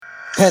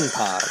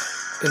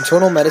PennPOD,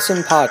 internal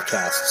medicine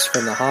podcasts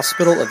from the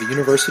Hospital of the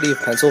University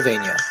of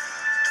Pennsylvania. In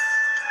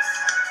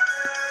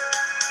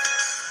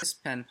this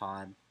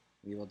PennPOD,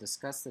 we will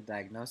discuss the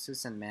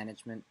diagnosis and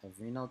management of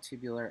renal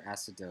tubular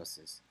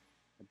acidosis,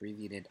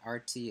 abbreviated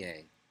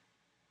RTA.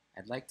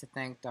 I'd like to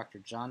thank Dr.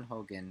 John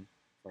Hogan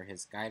for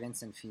his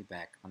guidance and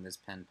feedback on this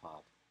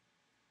PennPOD.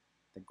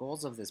 The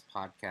goals of this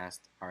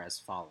podcast are as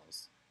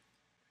follows.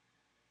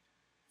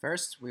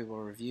 First, we will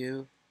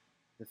review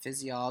the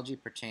physiology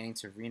pertaining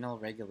to renal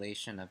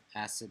regulation of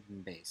acid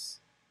and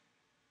base.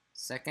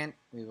 Second,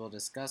 we will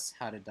discuss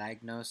how to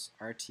diagnose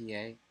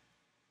RTA.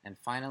 And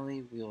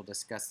finally, we will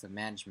discuss the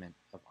management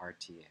of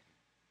RTA.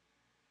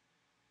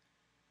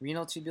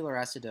 Renal tubular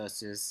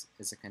acidosis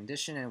is a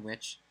condition in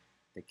which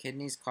the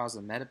kidneys cause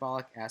a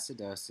metabolic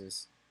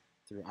acidosis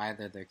through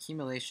either the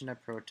accumulation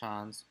of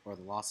protons or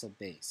the loss of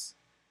base.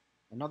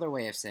 Another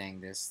way of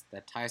saying this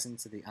that ties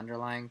into the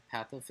underlying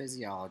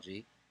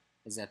pathophysiology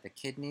is that the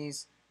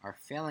kidneys are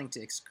failing to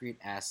excrete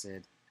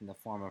acid in the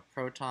form of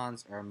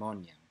protons or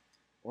ammonia,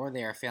 or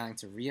they are failing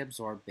to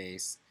reabsorb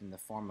base in the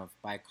form of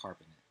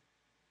bicarbonate.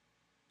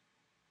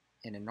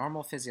 In a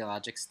normal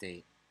physiologic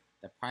state,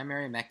 the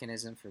primary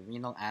mechanism for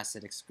renal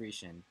acid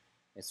excretion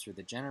is through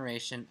the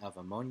generation of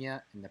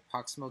ammonia in the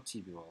proximal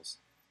tubules,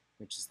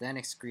 which is then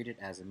excreted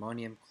as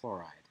ammonium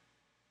chloride.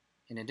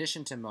 In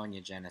addition to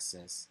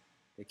ammoniogenesis,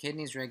 the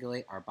kidneys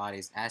regulate our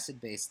body's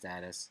acid-base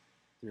status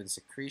through the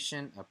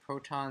secretion of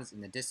protons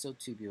in the distal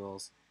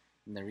tubules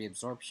and the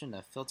reabsorption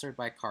of filtered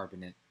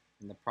bicarbonate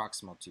in the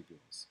proximal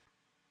tubules.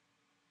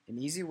 An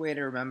easy way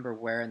to remember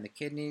where in the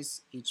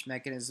kidneys each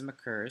mechanism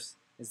occurs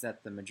is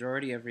that the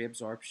majority of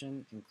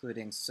reabsorption,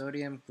 including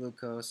sodium,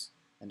 glucose,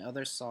 and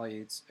other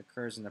solutes,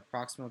 occurs in the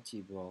proximal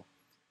tubule,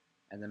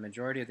 and the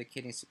majority of the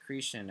kidney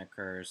secretion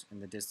occurs in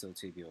the distal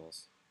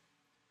tubules.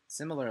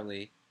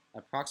 Similarly,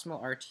 a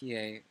proximal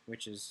RTA,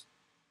 which is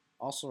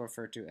also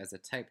referred to as a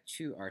type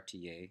 2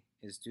 RTA,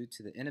 is due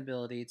to the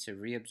inability to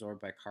reabsorb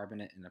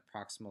bicarbonate in the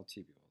proximal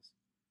tubules.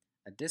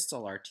 A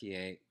distal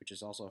RTA, which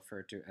is also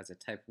referred to as a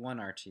type 1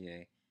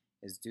 RTA,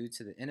 is due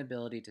to the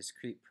inability to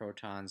secrete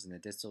protons in the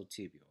distal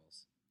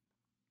tubules.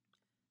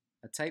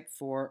 A type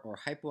 4 or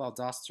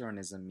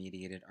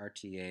hypoaldosteronism-mediated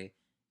RTA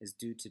is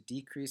due to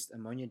decreased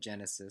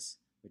ammoniogenesis,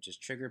 which is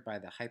triggered by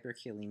the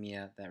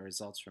hyperkalemia that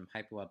results from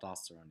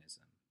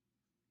hypoaldosteronism.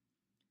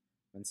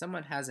 When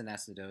someone has an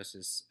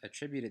acidosis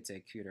attributed to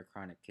acute or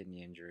chronic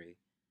kidney injury,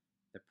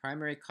 the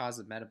primary cause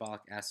of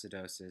metabolic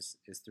acidosis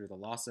is through the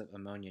loss of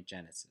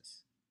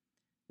ammoniogenesis.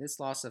 This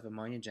loss of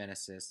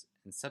ammoniogenesis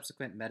and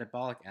subsequent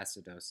metabolic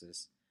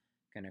acidosis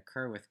can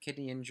occur with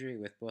kidney injury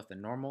with both a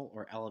normal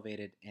or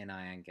elevated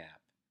anion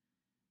gap.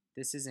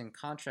 This is in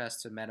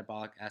contrast to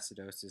metabolic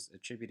acidosis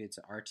attributed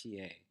to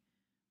RTA,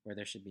 where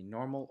there should be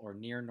normal or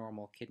near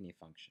normal kidney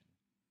function.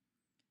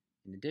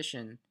 In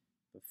addition,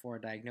 before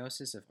a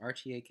diagnosis of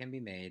RTA can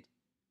be made,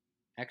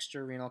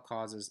 extrarenal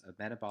causes of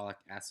metabolic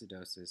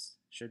acidosis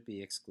should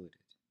be excluded.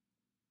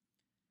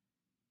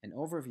 An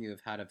overview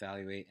of how to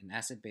evaluate an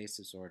acid-base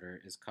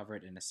disorder is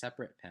covered in a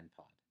separate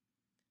PennPOD.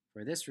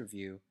 For this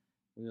review,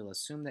 we will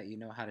assume that you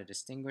know how to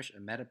distinguish a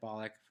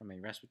metabolic from a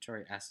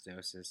respiratory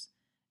acidosis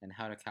and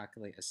how to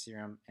calculate a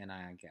serum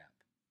anion gap.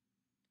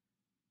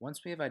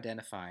 Once we have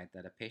identified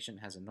that a patient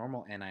has a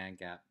normal anion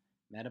gap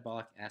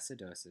metabolic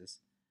acidosis,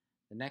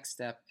 the next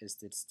step is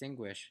to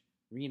distinguish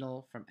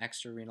renal from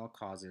extrarenal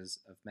causes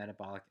of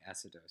metabolic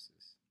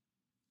acidosis.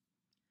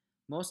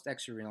 Most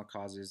extrarenal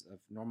causes of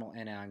normal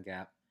anion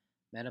gap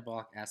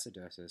metabolic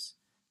acidosis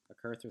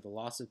occur through the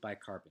loss of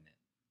bicarbonate.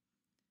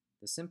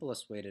 The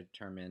simplest way to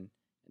determine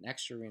an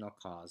extrarenal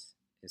cause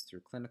is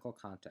through clinical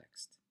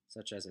context,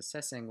 such as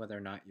assessing whether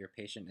or not your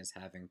patient is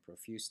having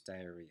profuse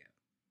diarrhea.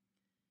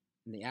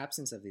 In the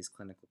absence of these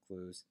clinical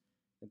clues,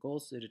 the goal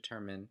is to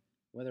determine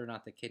whether or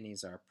not the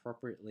kidneys are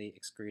appropriately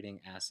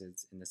excreting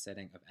acids in the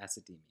setting of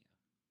acidemia.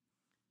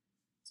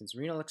 Since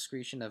renal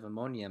excretion of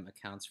ammonium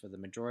accounts for the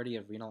majority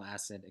of renal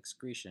acid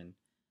excretion,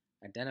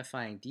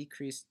 identifying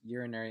decreased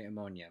urinary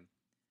ammonium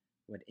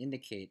would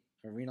indicate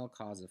a renal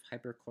cause of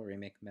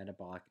hyperchloremic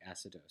metabolic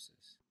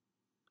acidosis.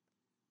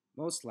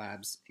 Most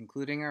labs,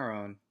 including our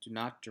own, do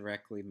not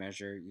directly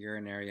measure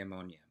urinary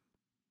ammonium.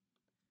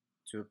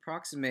 To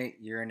approximate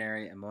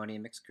urinary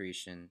ammonium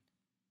excretion,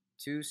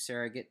 two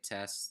surrogate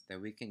tests that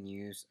we can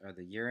use are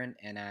the urine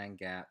anion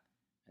gap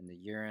and the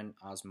urine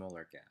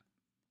osmolar gap.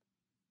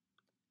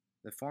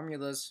 The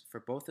formulas for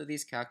both of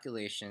these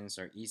calculations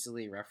are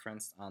easily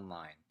referenced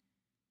online.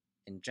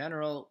 In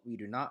general, we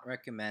do not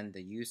recommend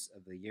the use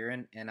of the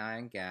urine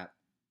anion gap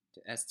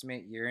to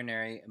estimate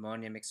urinary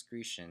ammonium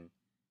excretion,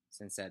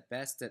 since at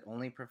best it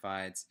only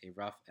provides a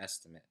rough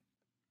estimate.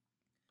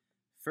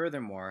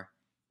 Furthermore,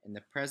 in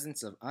the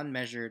presence of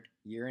unmeasured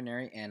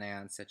urinary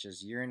anions such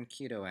as urine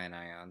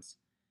ketoanions,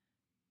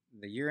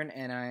 the urine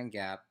anion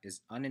gap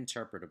is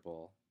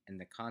uninterpretable in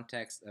the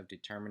context of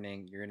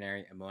determining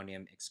urinary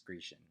ammonium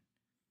excretion.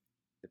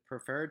 The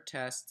preferred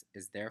test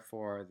is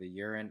therefore the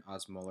urine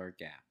osmolar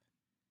gap.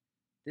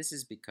 This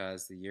is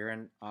because the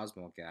urine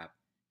osmolar gap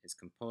is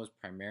composed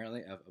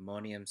primarily of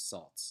ammonium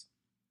salts.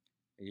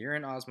 A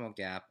urine osmolar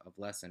gap of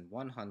less than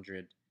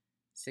 100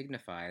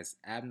 signifies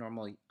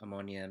abnormal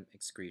ammonium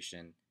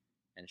excretion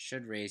and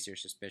should raise your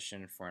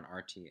suspicion for an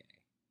RTA.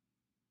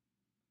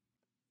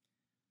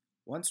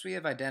 Once we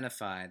have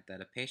identified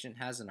that a patient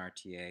has an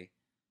RTA,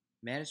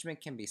 management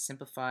can be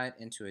simplified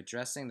into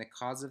addressing the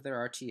cause of their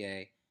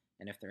RTA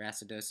and, if their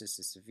acidosis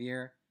is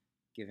severe,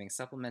 giving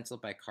supplemental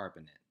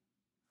bicarbonate.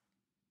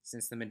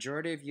 Since the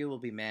majority of you will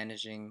be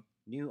managing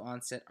new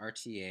onset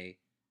RTA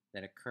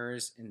that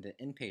occurs in the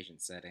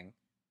inpatient setting,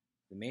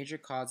 the major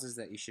causes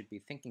that you should be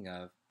thinking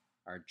of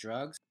are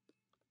drugs,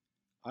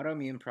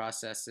 autoimmune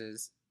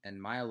processes, and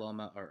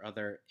myeloma or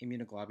other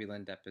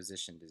immunoglobulin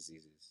deposition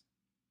diseases.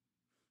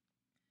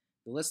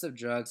 The list of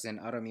drugs and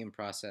autoimmune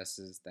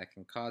processes that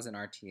can cause an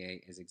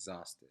RTA is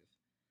exhaustive.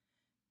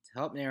 To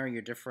help narrow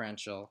your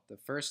differential, the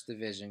first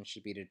division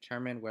should be to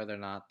determine whether or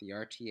not the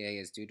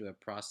RTA is due to a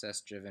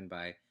process driven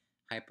by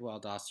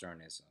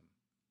hypoaldosteronism.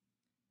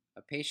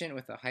 A patient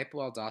with a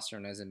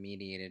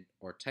hypoaldosteronism-mediated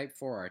or type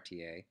 4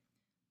 RTA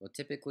will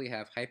typically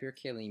have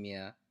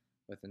hyperkalemia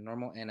with a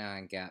normal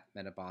anion gap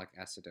metabolic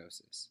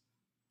acidosis.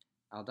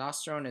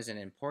 Aldosterone is an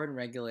important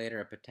regulator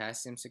of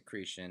potassium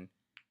secretion,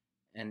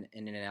 and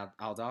in an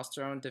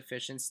aldosterone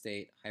deficient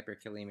state,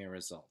 hyperkalemia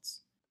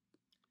results.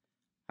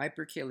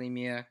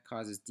 Hyperkalemia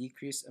causes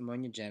decreased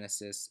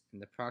ammonogenesis in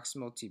the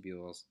proximal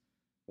tubules,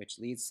 which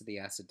leads to the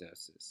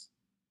acidosis.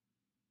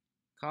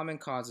 Common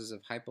causes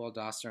of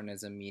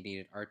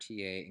hypoaldosteronism-mediated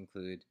RTA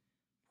include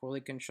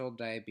poorly controlled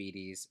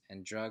diabetes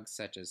and drugs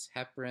such as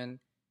heparin,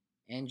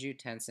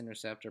 angiotensin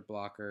receptor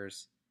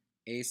blockers,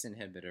 ACE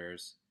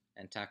inhibitors,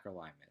 and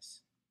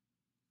tacrolimus.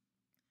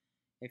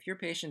 If your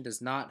patient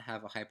does not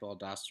have a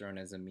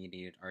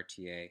hypoaldosteronism-mediated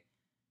RTA,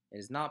 it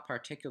is not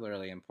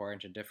particularly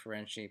important to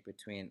differentiate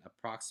between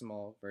a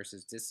proximal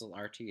versus distal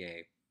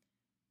RTA,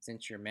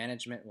 since your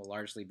management will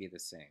largely be the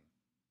same.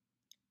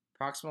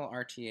 Proximal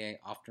RTA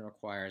often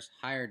requires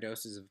higher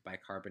doses of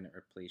bicarbonate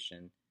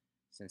repletion,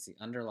 since the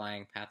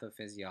underlying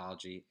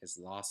pathophysiology is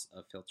loss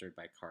of filtered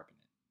bicarbonate.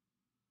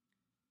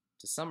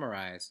 To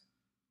summarize,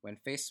 when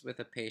faced with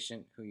a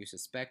patient who you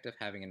suspect of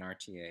having an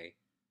RTA,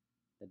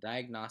 the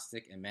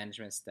diagnostic and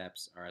management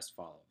steps are as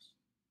follows.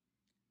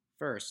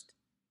 First,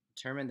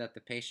 determine that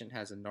the patient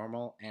has a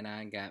normal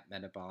anion gap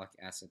metabolic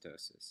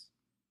acidosis.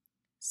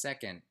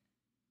 Second,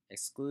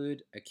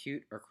 exclude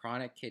acute or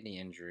chronic kidney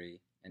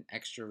injury and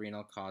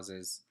extrarenal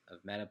causes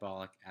of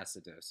metabolic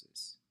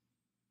acidosis.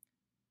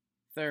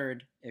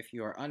 Third, if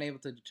you are unable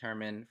to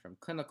determine from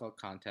clinical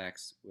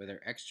context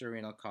whether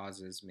extrarenal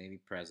causes may be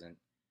present,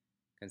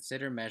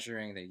 consider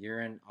measuring the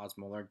urine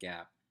osmolar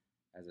gap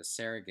as a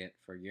surrogate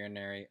for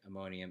urinary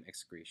ammonium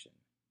excretion.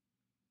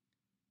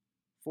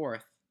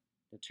 Fourth,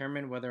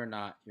 determine whether or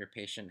not your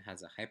patient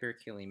has a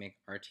hyperkalemic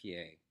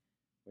RTA,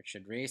 which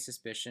should raise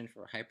suspicion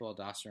for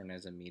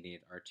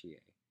hypoaldosteronism-mediated RTA,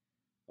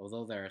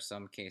 although there are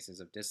some cases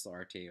of distal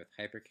RTA with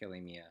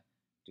hyperkalemia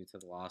due to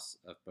the loss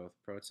of both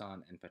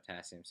proton and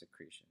potassium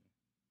secretion.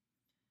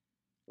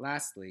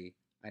 Lastly,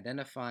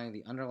 identifying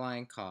the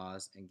underlying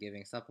cause and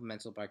giving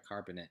supplemental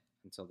bicarbonate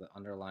until the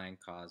underlying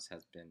cause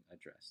has been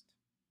addressed.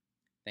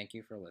 Thank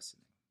you for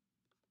listening.